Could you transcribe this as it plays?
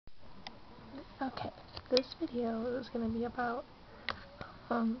this video is going to be about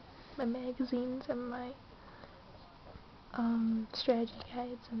my magazines and my strategy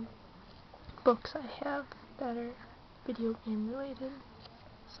guides and books I have that are video game related.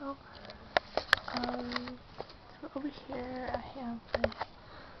 So, over here I have the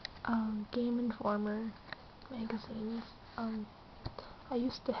Game Informer magazines. I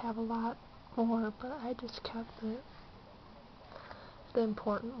used to have a lot more, but I just kept the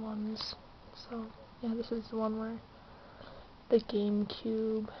important ones. So, yeah, this is the one where the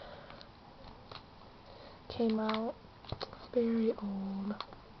GameCube came out. Very old.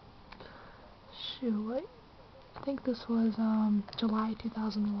 Shoot, I think this was July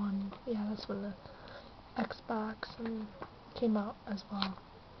 2001. Yeah, that's when the Xbox came out as well.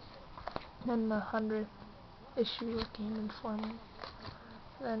 Then the 100th issue of Game Informer.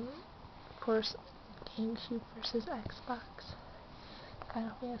 Then, of course, GameCube versus Xbox.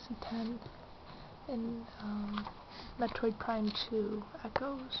 Final Fantasy X. And Metroid Prime 2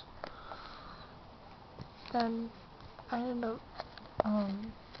 Echoes. Then I ended up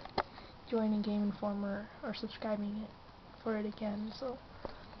joining Game Informer or subscribing for it again, so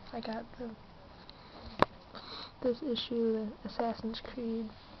I got this issue, the Assassin's Creed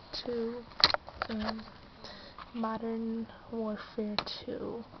 2 and Modern Warfare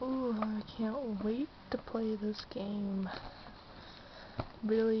 2. Ooh, I can't wait to play this game.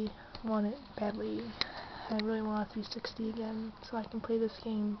 Really want it badly. I really want a 360 again so I can play this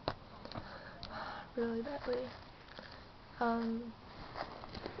game really badly. And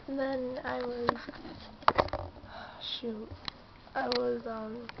then I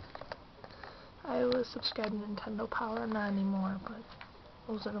was subscribed to Nintendo Power, not anymore, but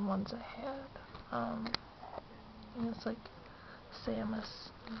those are the ones I had. And it's like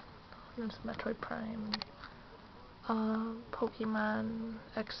Samus, and it's Metroid Prime, Pokemon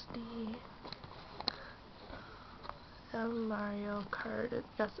XD, Mario Kart.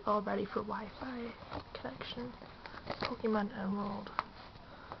 That's all ready for Wi-Fi connection. Pokemon Emerald,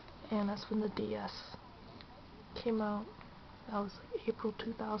 and that's when the DS came out. That was like April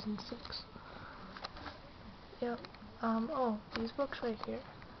 2006. Yep. Oh, these books right here.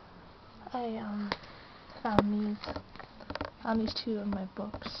 I found these two of my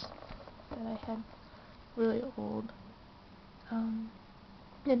books that I had, really old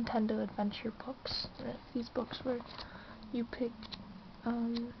Nintendo Adventure books. These books where you pick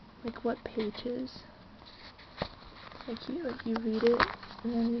like what pages, like you read it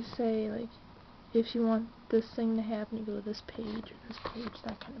and then you say like if you want this thing to happen, you go to this page or this page,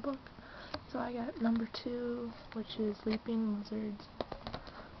 that kind of book. So I got number 2, which is Leaping Lizards,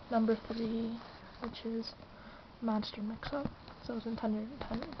 number 3, which is Monster Mix-Up. So it's Nintendo,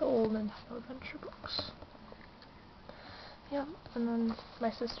 the old Nintendo Adventure books. Yep, and then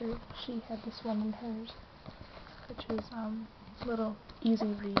my sister, she had this one in hers, which is little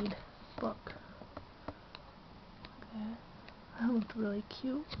easy read book. Okay, that looked really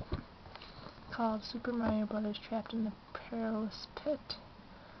cute. Called Super Mario Brothers Trapped in the Perilous Pit.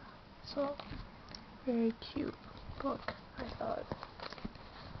 So, very cute book, I thought.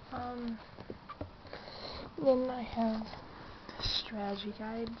 Then I have strategy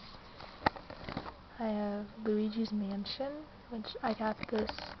guides. I have Luigi's Mansion, which I got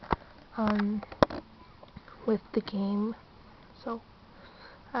this with the game. So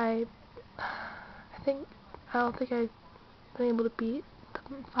I don't think I've been able to beat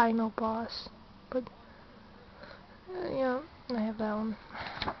the final boss, but yeah, I have that one.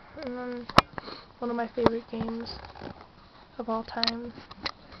 And then one of my favorite games of all time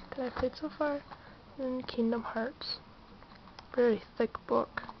that I've played so far is Kingdom Hearts. Very thick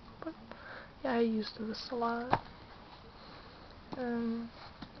book, but yeah, I used this a lot.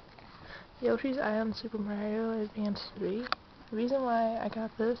 Yoshi's Island Super Mario Advance 3. The reason why I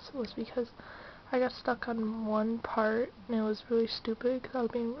got this was because I got stuck on one part and it was really stupid because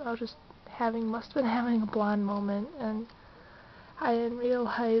must have been having a blonde moment, and I didn't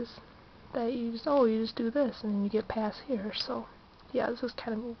realize that you just do this and then you get past here. So yeah, this was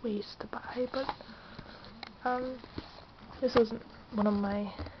kind of a waste to buy, but this wasn't one of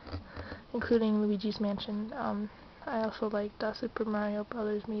my, including Luigi's Mansion. I also liked Super Mario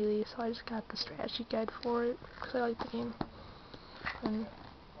Brothers Melee, so I just got the strategy guide for it because I like the game. And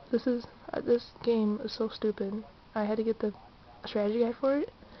this game is so stupid. I had to get the strategy guide for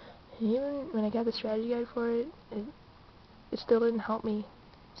it, and even when I got the strategy guide for it, it still didn't help me.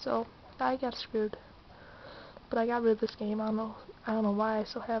 So I got screwed. But I got rid of this game. I don't know why I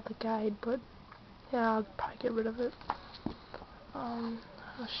still have the guide, but yeah, I'll probably get rid of it. Oh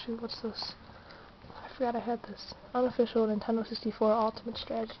shoot, what's this? I forgot I had this. Unofficial Nintendo 64 Ultimate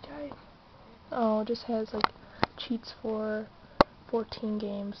Strategy Guide. Oh, it just has like cheats for 14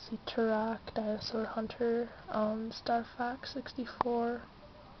 games. The Turok, Dinosaur Hunter, Star Fox 64,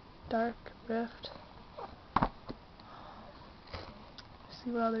 Dark Rift. Let's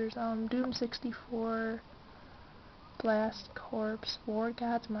see what others. Doom 64, Blast Corps, War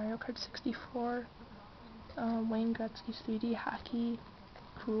Gods, Mario Kart 64, Wayne Gretzky's 3D Hockey,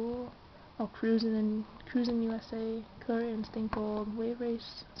 Cruisin' USA, Killer Instinct Gold, Wave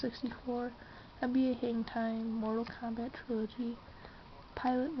Race 64, NBA Hang Time, Mortal Kombat Trilogy,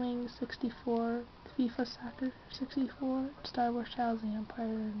 Pilot Wings 64, FIFA Soccer 64, Star Wars Shadows of the Empire,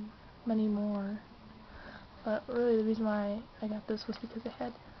 and many more. But really the reason why I got this was because it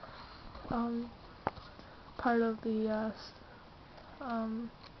had part of the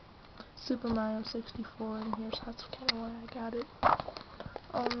Super Mario 64 in here, so that's kind of why I got it.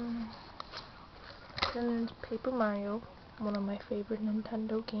 Then there's Paper Mario, one of my favorite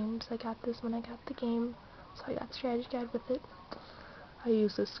Nintendo games. I got this when I got the game, so I got the strategy guide with it. I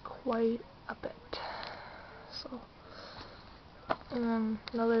use this quite a bit. So, and then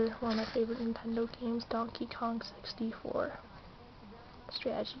another one of my favorite Nintendo games, Donkey Kong 64.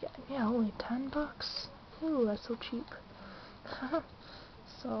 Strategy guide. Yeah, only $10. Ooh, that's so cheap.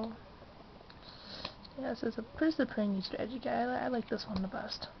 So, yeah, this is a pretty neat strategy guide. I like this one the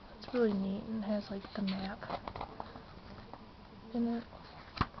best. It's really neat and has like the map in it.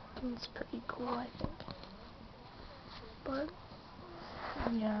 It's pretty cool, I think. But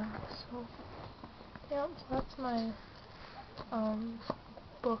yeah, so that's my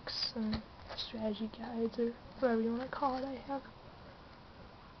books and strategy guides, or whatever you want to call it. I have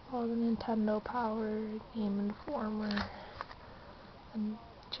all the Nintendo Power, Game Informer, and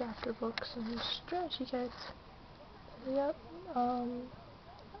chapter books and strategy guides. Yep.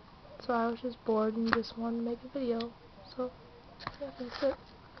 So I was just bored and just wanted to make a video. So yeah, that's it.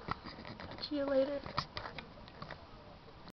 Catch you later.